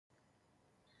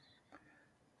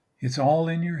It's all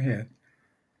in your head.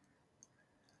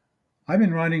 I've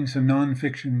been writing some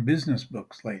nonfiction business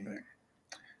books lately,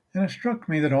 and it struck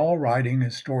me that all writing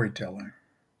is storytelling.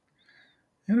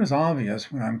 It is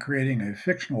obvious when I'm creating a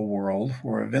fictional world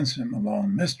for a Vincent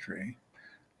Malone mystery,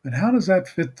 but how does that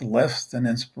fit the less than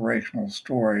inspirational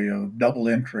story of double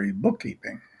entry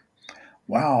bookkeeping?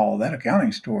 Wow, that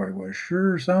accounting story was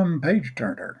sure some page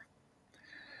turner.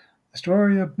 The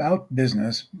story about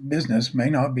business may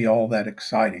not be all that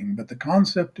exciting, but the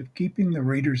concept of keeping the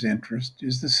reader's interest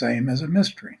is the same as a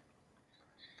mystery.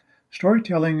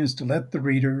 Storytelling is to let the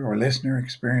reader or listener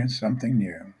experience something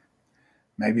new,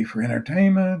 maybe for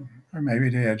entertainment or maybe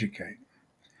to educate.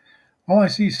 While I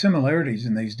see similarities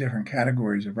in these different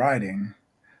categories of writing,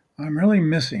 I'm really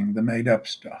missing the made up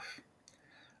stuff.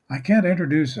 I can't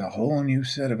introduce a whole new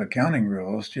set of accounting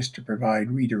rules just to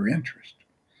provide reader interest.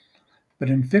 But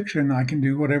in fiction, I can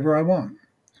do whatever I want.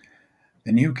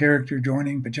 The new character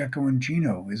joining Pacheco and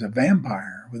Chino is a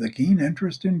vampire with a keen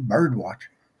interest in bird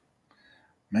watching.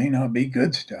 May not be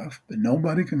good stuff, but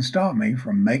nobody can stop me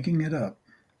from making it up.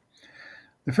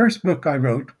 The first book I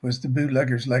wrote was The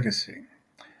Bootlegger's Legacy.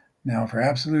 Now, for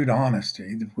absolute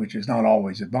honesty, which is not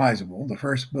always advisable, the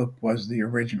first book was the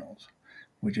originals,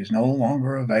 which is no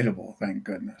longer available, thank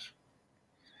goodness.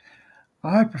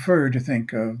 I prefer to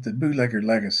think of The Bootlegger's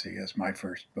Legacy as my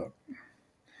first book.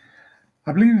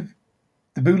 I believe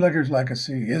The Bootlegger's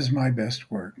Legacy is my best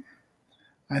work.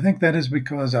 I think that is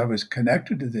because I was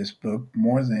connected to this book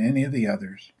more than any of the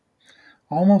others.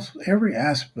 Almost every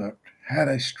aspect had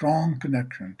a strong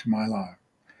connection to my life.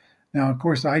 Now, of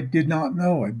course, I did not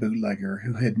know a bootlegger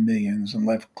who hid millions and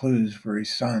left clues for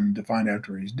his son to find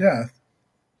after his death,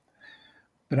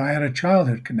 but I had a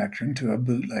childhood connection to a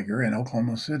bootlegger in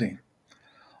Oklahoma City.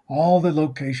 All the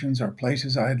locations are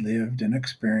places I had lived and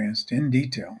experienced in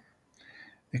detail.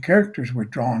 The characters were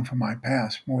drawn from my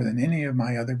past more than any of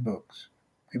my other books.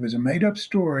 It was a made up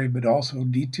story, but also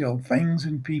detailed things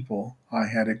and people I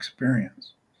had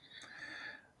experienced.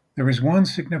 There was one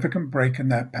significant break in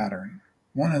that pattern.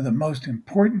 One of the most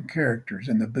important characters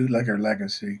in the Bootlegger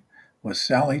Legacy was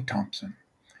Sally Thompson.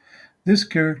 This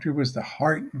character was the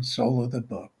heart and soul of the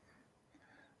book.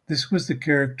 This was the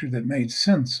character that made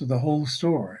sense of the whole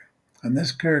story, and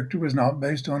this character was not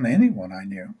based on anyone I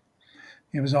knew.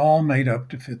 It was all made up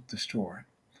to fit the story.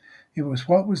 It was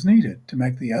what was needed to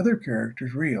make the other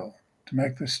characters real, to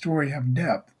make the story have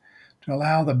depth, to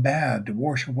allow the bad to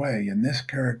wash away and this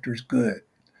character's good,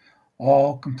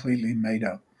 all completely made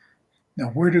up.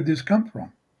 Now, where did this come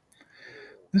from?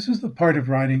 This is the part of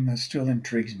writing that still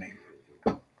intrigues me.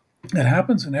 It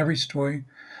happens in every story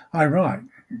I write,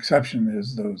 exception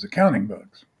is those accounting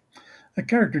books. A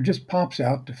character just pops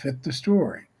out to fit the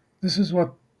story. This is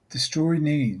what the story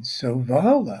needs. So,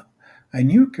 voila, a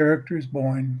new character is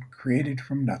born, created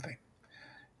from nothing.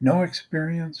 No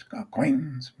experience,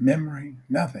 acquaintance, memory,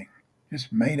 nothing.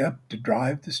 Just made up to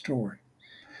drive the story.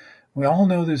 We all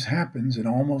know this happens in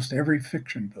almost every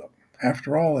fiction book.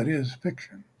 After all, it is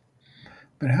fiction.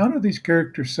 But how do these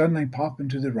characters suddenly pop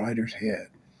into the writer's head?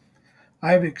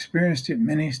 I have experienced it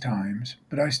many times,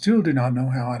 but I still do not know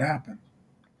how it happens.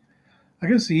 I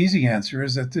guess the easy answer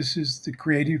is that this is the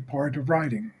creative part of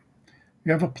writing.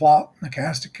 You have a plot and a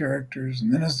cast of characters,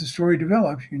 and then as the story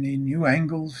develops, you need new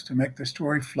angles to make the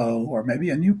story flow, or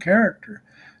maybe a new character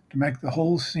to make the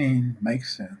whole scene make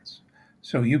sense.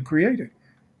 So you create it.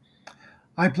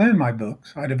 I plan my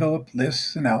books. I develop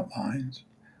lists and outlines.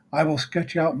 I will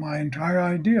sketch out my entire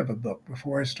idea of a book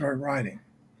before I start writing.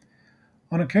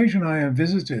 On occasion, I have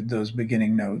visited those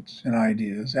beginning notes and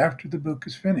ideas after the book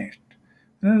is finished.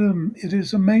 And it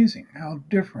is amazing how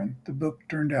different the book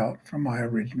turned out from my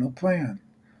original plan,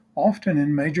 often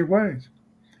in major ways.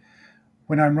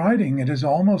 When I'm writing, it is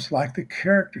almost like the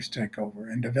characters take over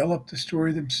and develop the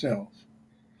story themselves.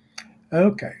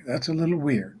 Okay, that's a little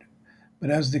weird. But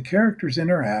as the characters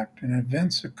interact and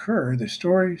events occur, the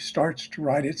story starts to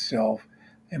write itself,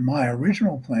 and my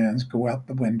original plans go out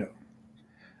the window.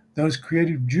 Those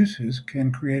creative juices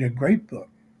can create a great book,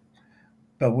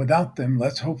 but without them,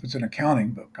 let's hope it's an accounting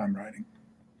book I'm writing.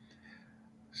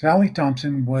 Sally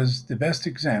Thompson was the best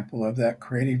example of that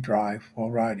creative drive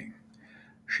while writing.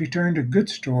 She turned a good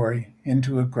story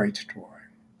into a great story.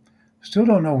 Still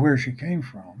don't know where she came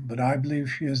from, but I believe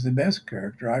she is the best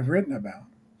character I've written about.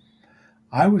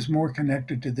 I was more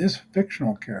connected to this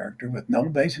fictional character with no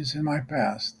basis in my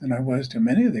past than I was to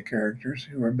many of the characters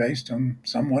who were based on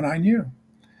someone I knew.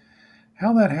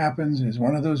 How that happens is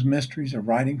one of those mysteries of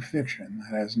writing fiction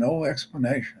that has no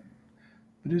explanation,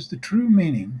 but is the true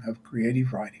meaning of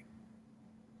creative writing.